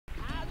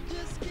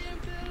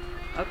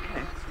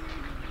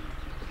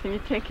Can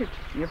you take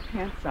your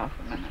pants off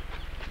a minute?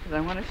 Because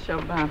I want to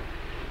show Bob.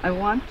 I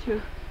want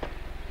to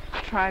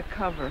try a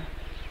cover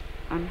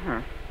on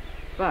her,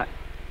 but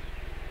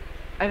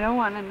I don't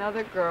want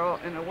another girl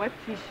in a wet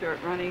t-shirt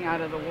running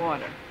out of the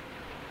water.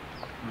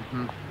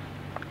 Mm-hmm.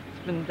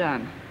 It's been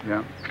done.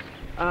 Yeah.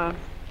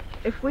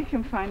 If we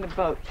can find a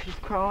boat, she's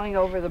crawling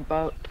over the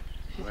boat.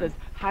 She says,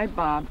 "Hi,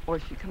 Bob," or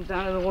she comes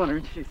out of the water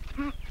and she's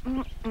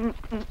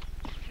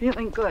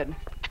feeling good.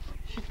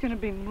 She's going to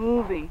be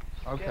moving,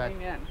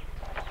 getting in,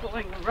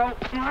 pulling the rope.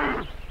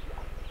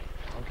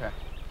 Okay.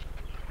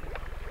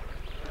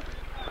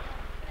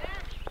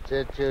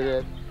 Sit,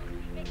 Judith.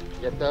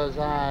 Get those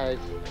eyes.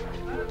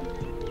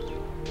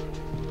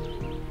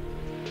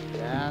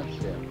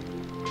 That's it.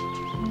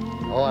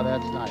 Oh,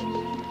 that's nice.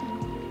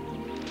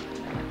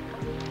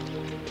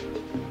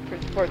 For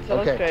Sports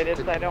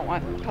Illustrated, I don't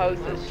want the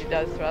poses she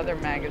does to other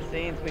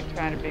magazines. We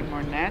try to be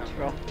more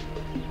natural.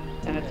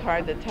 And it's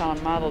hard to tell a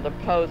model to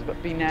pose,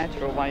 but be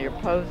natural while you're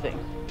posing.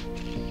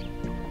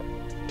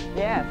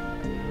 Yes.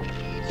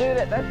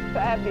 Judith, that's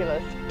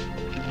fabulous.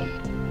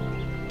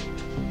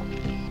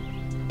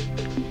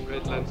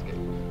 Great landscape.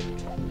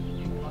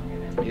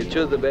 You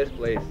choose the best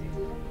place.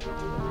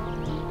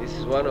 This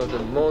is one of the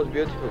most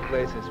beautiful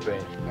places in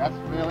Spain. That's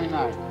really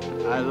nice.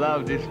 I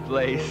love this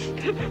place.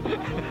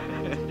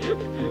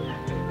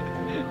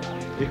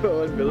 You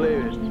won't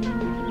believe it.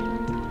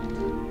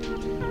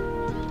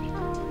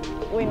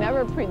 We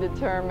never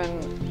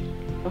predetermine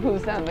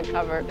who's on the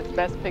cover. It's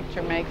Best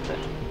Picture makes it.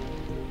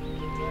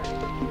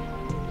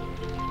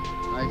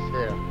 Nice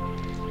hair.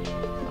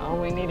 All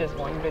we need is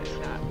one good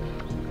shot.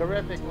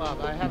 Terrific,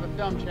 love. I have a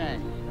film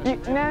chain.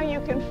 Now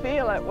you can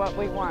feel it, what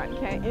we want,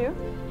 can't you?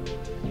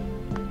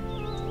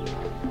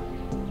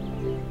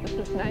 This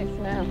is nice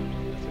now.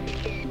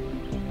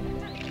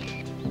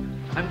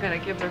 I'm going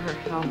to give her her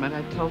helmet.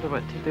 I told her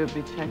what to do,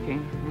 be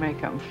checking her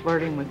makeup and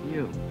flirting with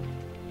you.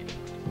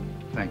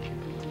 Thank you.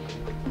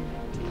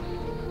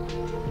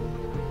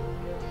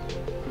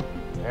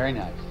 Very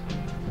nice.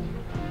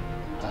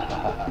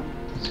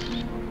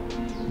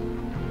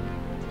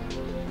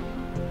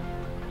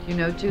 You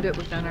know, Judith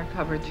was on our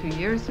cover 2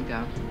 years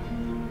ago.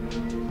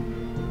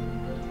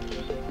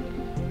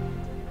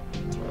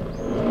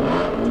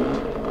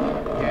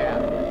 Yeah.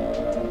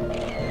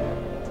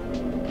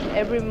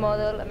 Every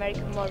model,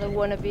 American model,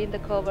 want to be in the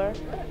cover.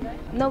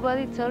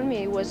 Nobody told me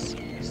it was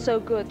so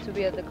good to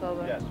be at the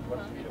cover. Yes.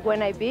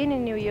 When I've been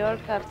in New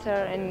York after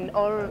and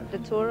all the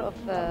tour of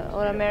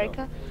all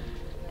America,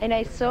 and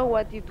I saw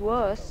what it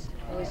was,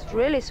 I was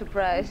really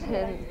surprised,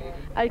 and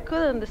I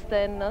couldn't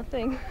understand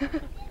nothing.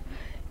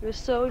 It was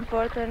so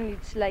important.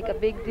 It's like a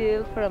big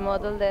deal for a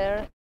model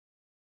there.